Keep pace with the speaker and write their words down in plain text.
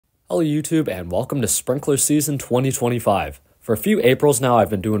Hello YouTube and welcome to Sprinkler Season 2025. For a few Aprils now I've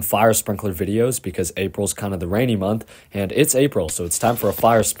been doing fire sprinkler videos because April's kind of the rainy month and it's April, so it's time for a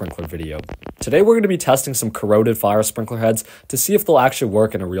fire sprinkler video. Today we're going to be testing some corroded fire sprinkler heads to see if they'll actually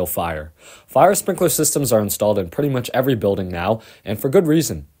work in a real fire. Fire sprinkler systems are installed in pretty much every building now, and for good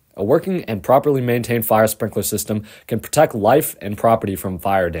reason. A working and properly maintained fire sprinkler system can protect life and property from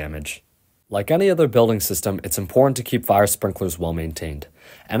fire damage. Like any other building system, it's important to keep fire sprinklers well maintained.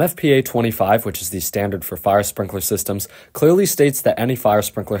 NFPA 25, which is the standard for fire sprinkler systems, clearly states that any fire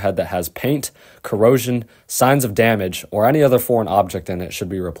sprinkler head that has paint, corrosion, signs of damage, or any other foreign object in it should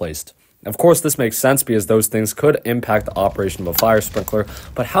be replaced. Of course, this makes sense because those things could impact the operation of a fire sprinkler,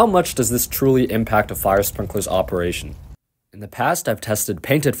 but how much does this truly impact a fire sprinkler's operation? In the past, I've tested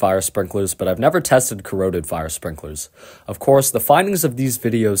painted fire sprinklers, but I've never tested corroded fire sprinklers. Of course, the findings of these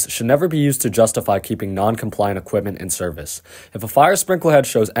videos should never be used to justify keeping non-compliant equipment in service. If a fire sprinkler head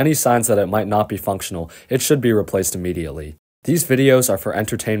shows any signs that it might not be functional, it should be replaced immediately. These videos are for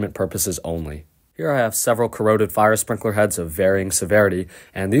entertainment purposes only. Here I have several corroded fire sprinkler heads of varying severity,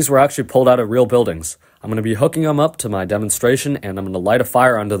 and these were actually pulled out of real buildings. I'm going to be hooking them up to my demonstration, and I'm going to light a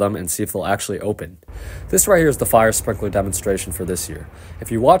fire under them and see if they'll actually open. This right here is the fire sprinkler demonstration for this year.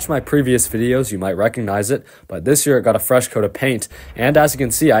 If you watch my previous videos, you might recognize it, but this year it got a fresh coat of paint, and as you can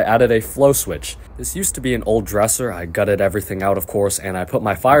see, I added a flow switch. This used to be an old dresser. I gutted everything out, of course, and I put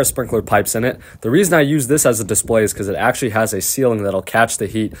my fire sprinkler pipes in it. The reason I use this as a display is because it actually has a sealing that'll catch the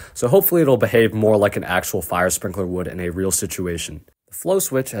heat, so hopefully it'll behave more like an actual fire sprinkler would in a real situation. The flow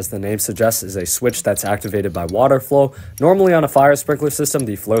switch, as the name suggests, is a switch that's activated by water flow. Normally on a fire sprinkler system,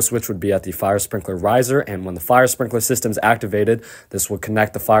 the flow switch would be at the fire sprinkler riser, and when the fire sprinkler system is activated, this will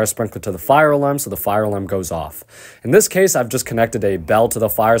connect the fire sprinkler to the fire alarm, so the fire alarm goes off. In this case, I've just connected a bell to the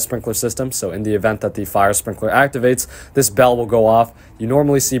fire sprinkler system, so in the event that the fire sprinkler activates, this bell will go off. You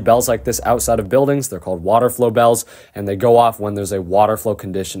normally see bells like this outside of buildings. They're called water flow bells, and they go off when there's a water flow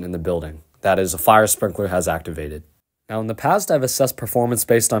condition in the building. That is, a fire sprinkler has activated. Now, in the past, I've assessed performance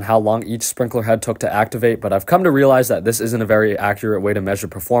based on how long each sprinkler head took to activate, but I've come to realize that this isn't a very accurate way to measure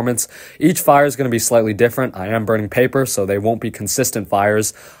performance. Each fire is going to be slightly different. I am burning paper, so they won't be consistent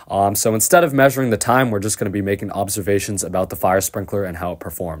fires. So instead of measuring the time, we're just going to be making observations about the fire sprinkler and how it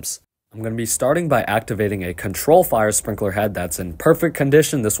performs. I'm going to be starting by activating a control fire sprinkler head that's in perfect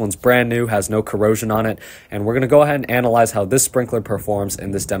condition. This one's brand new, has no corrosion on it, and we're going to go ahead and analyze how this sprinkler performs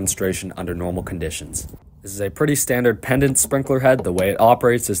in this demonstration under normal conditions. This is a pretty standard pendant sprinkler head. The way it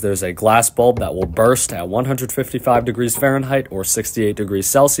operates is there's a glass bulb that will burst at 155 degrees Fahrenheit or 68 degrees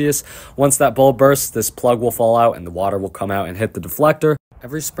Celsius. Once that bulb bursts, this plug will fall out and the water will come out and hit the deflector.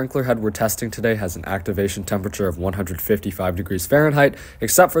 Every sprinkler head we're testing today has an activation temperature of 155 degrees Fahrenheit,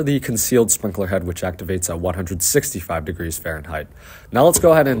 except for the concealed sprinkler head, which activates at 165 degrees Fahrenheit. Now let's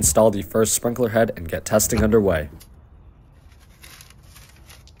go ahead and install the first sprinkler head and get testing underway.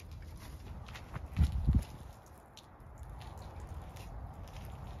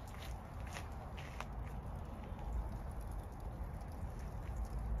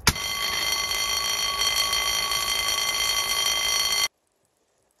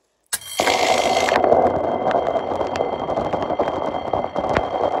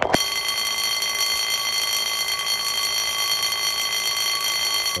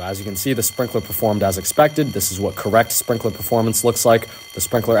 As you can see, the sprinkler performed as expected. This is what correct sprinkler performance looks like. The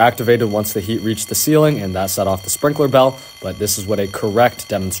sprinkler activated once the heat reached the ceiling, and that set off the sprinkler bell, but this is what a correct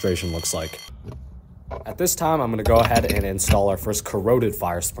demonstration looks like. At this time, I'm going to go ahead and install our first corroded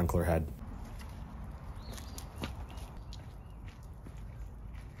fire sprinkler head.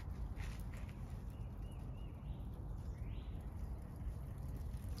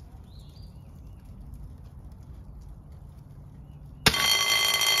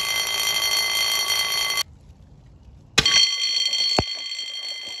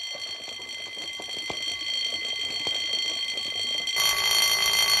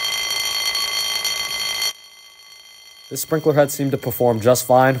 This sprinkler head seemed to perform just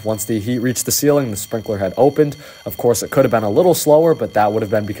fine. Once the heat reached the ceiling, the sprinkler head opened. Of course, it could have been a little slower, but that would have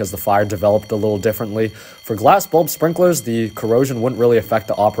been because the fire developed a little differently. For glass bulb sprinklers, the corrosion wouldn't really affect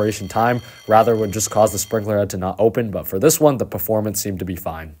the operation time. Rather, it would just cause the sprinkler head to not open, but for this one, the performance seemed to be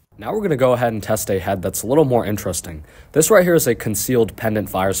fine. Now we're going to go ahead and test a head that's a little more interesting. This right here is a concealed pendant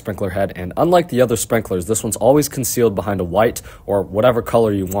fire sprinkler head, and unlike the other sprinklers, this one's always concealed behind a white or whatever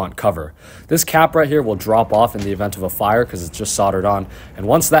color you want cover. This cap right here will drop off in the event of a fire because it's just soldered on, and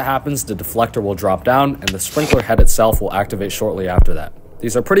once that happens, the deflector will drop down and the sprinkler head itself will activate shortly after that.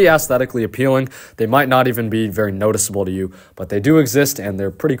 These are pretty aesthetically appealing. They might not even be very noticeable to you, but they do exist and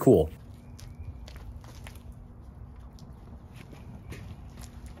they're pretty cool.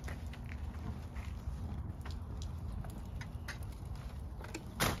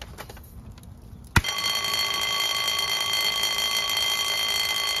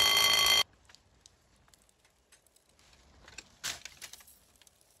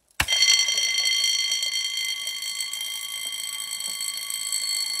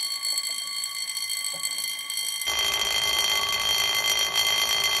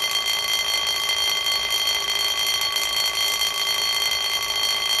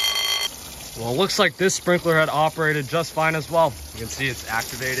 Well, it looks like this sprinkler head operated just fine as well. You can see it's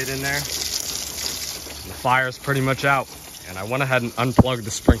activated in there. The fire's pretty much out. And I went ahead and unplugged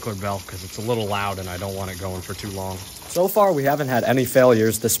the sprinkler bell because it's a little loud and I don't want it going for too long. So far, we haven't had any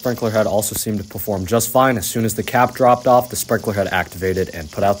failures. The sprinkler head also seemed to perform just fine. As soon as the cap dropped off, the sprinkler head activated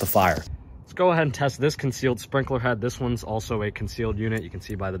and put out the fire. Let's go ahead and test this concealed sprinkler head. This one's also a concealed unit. You can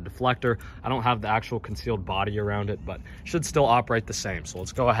see by the deflector. I don't have the actual concealed body around it, but should still operate the same. So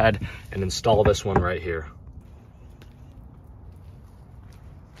let's go ahead and install this one right here.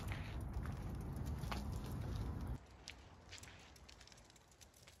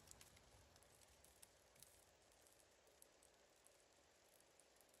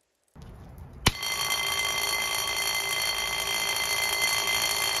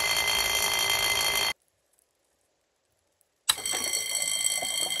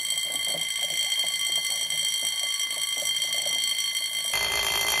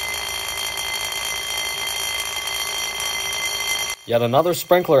 Yet another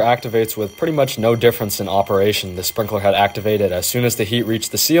sprinkler activates with pretty much no difference in operation. The sprinkler head activated as soon as the heat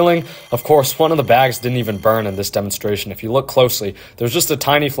reached the ceiling. Of course, one of the bags didn't even burn in this demonstration. If you look closely, there's just a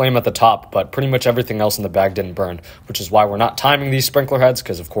tiny flame at the top, but pretty much everything else in the bag didn't burn, which is why we're not timing these sprinkler heads,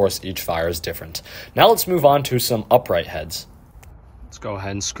 because of course each fire is different. Now let's move on to some upright heads. Let's go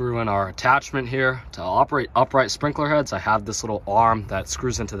ahead and screw in our attachment here. To operate upright sprinkler heads, I have this little arm that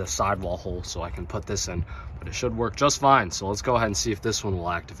screws into the sidewall hole, so I can put this in, but it should work just fine. So let's go ahead and see if this one will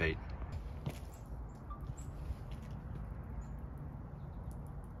activate.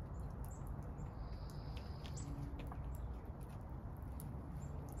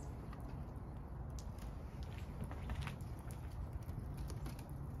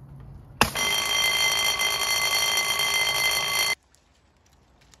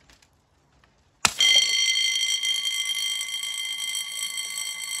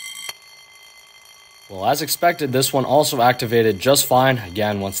 Well, as expected, this one also activated just fine.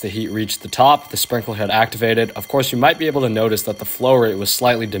 Again, once the heat reached the top, the sprinkler head activated. Of course, you might be able to notice that the flow rate was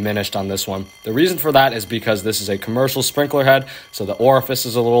slightly diminished on this one. The reason for that is because this is a commercial sprinkler head, so the orifice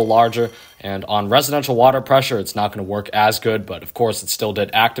is a little larger, and on residential water pressure, it's not going to work as good, but of course, it still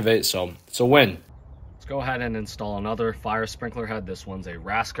did activate, so it's a win. Let's go ahead and install another fire sprinkler head. This one's a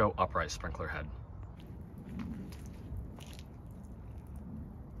Rasco upright sprinkler head.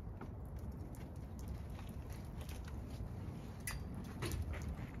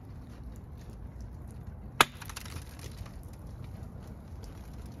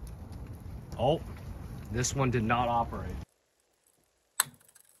 Oh, this one did not operate.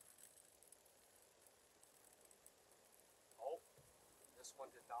 Oh, this one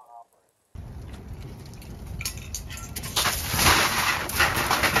did not operate.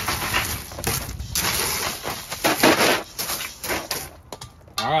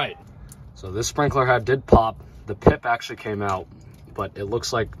 All right, so this sprinkler head did pop. The pip actually came out, but it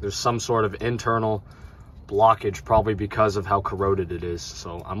looks like there's some sort of internal blockage, probably because of how corroded it is.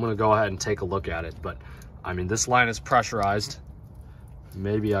 So I'm gonna go ahead and take a look at it, but I mean, this line is pressurized.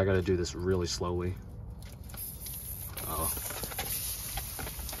 Maybe I gotta do this really slowly. Holy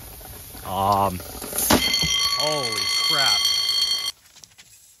crap.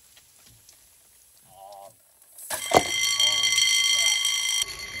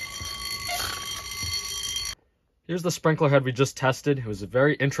 Here's the sprinkler head we just tested. It was a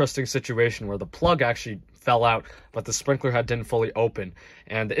very interesting situation where the plug actually fell out, but the sprinkler head didn't fully open.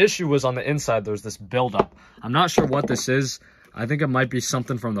 And the issue was on the inside, there was this buildup. I'm not sure what this is. I think it might be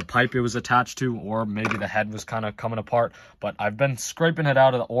something from the pipe it was attached to, or maybe the head was kind of coming apart. But I've been scraping it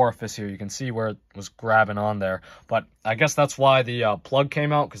out of the orifice here. You can see where it was grabbing on there. But I guess that's why the plug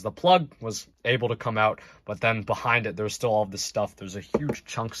came out, because the plug was able to come out, but then behind it, there's still all this stuff. There's a huge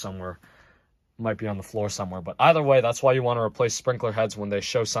chunk somewhere. Might be on the floor somewhere, but either way, that's why you want to replace sprinkler heads when they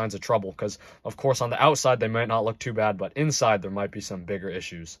show signs of trouble, because of course on the outside they might not look too bad, but inside there might be some bigger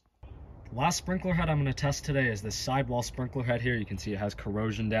issues. Last sprinkler head I'm going to test today is this sidewall sprinkler head here. You can see it has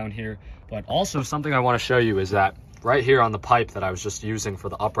corrosion down here, but also something I want to show you is that right here on the pipe that I was just using for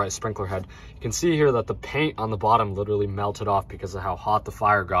the upright sprinkler head, you can see here that the paint on the bottom literally melted off because of how hot the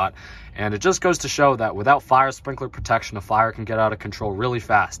fire got. And it just goes to show that without fire sprinkler protection, a fire can get out of control really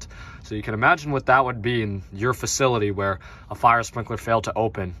fast. So you can imagine what that would be in your facility where a fire sprinkler failed to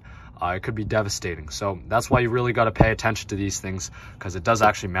open. It could be devastating. So that's why you really got to pay attention to these things, because it does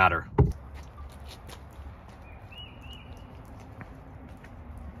actually matter.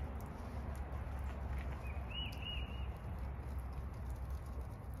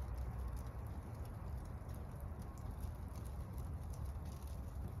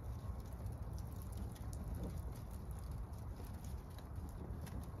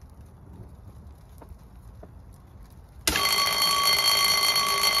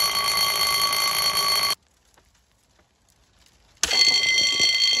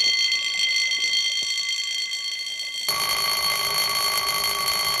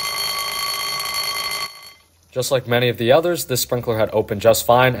 Just like many of the others, this sprinkler head opened just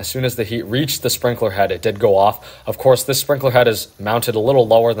fine. As soon as the heat reached the sprinkler head, it did go off. Of course, this sprinkler head is mounted a little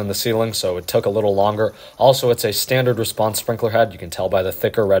lower than the ceiling, so it took a little longer. Also, it's a standard response sprinkler head. You can tell by the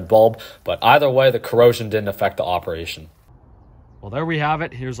thicker red bulb, but either way, the corrosion didn't affect the operation. Well, there we have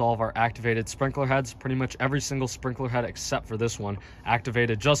it. Here's all of our activated sprinkler heads. Pretty much every single sprinkler head except for this one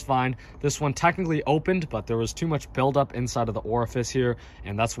activated just fine. This one technically opened, but there was too much buildup inside of the orifice here,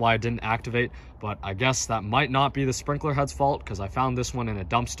 and that's why it didn't activate. But I guess that might not be the sprinkler head's fault, because I found this one in a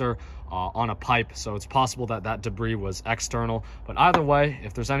dumpster on a pipe, so it's possible that that debris was external. But either way,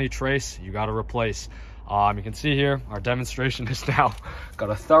 if there's any trace, you got to replace. You can see here, our demonstration is now got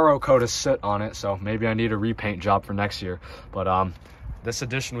a thorough coat of soot on it, so maybe I need a repaint job for next year. But this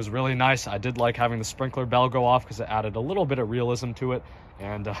addition was really nice. I did like having the sprinkler bell go off because it added a little bit of realism to it.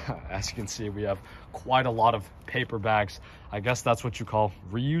 And as you can see, we have quite a lot of paper bags. I guess that's what you call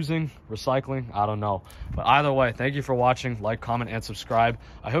reusing, recycling, I don't know. But either way, thank you for watching. Like, comment, and subscribe.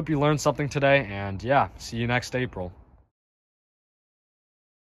 I hope you learned something today, and yeah, see you next April.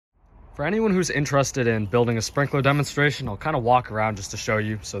 For anyone who's interested in building a sprinkler demonstration, I'll kind of walk around just to show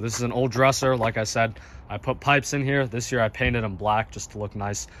you. So this is an old dresser. Like I said, I put pipes in here. This year I painted them black just to look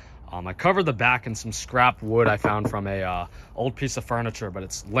nice. I covered the back in some scrap wood I found from a old piece of furniture, but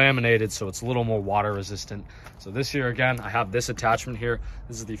it's laminated, so it's a little more water resistant. So this year, again, I have this attachment here.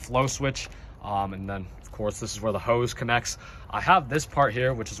 This is the flow switch. And then, of course, this is where the hose connects. I have this part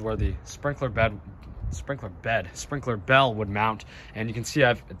here, which is where the sprinkler bell would mount, and you can see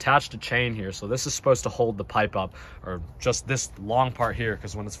I've attached a chain here. So this is supposed to hold the pipe up, or just this long part here,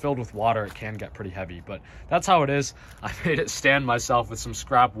 because when it's filled with water it can get pretty heavy. But that's how it is. I made it stand myself with some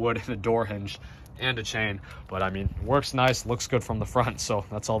scrap wood and a door hinge and a chain, but I mean, it works nice, looks good from the front, so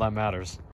that's all that matters.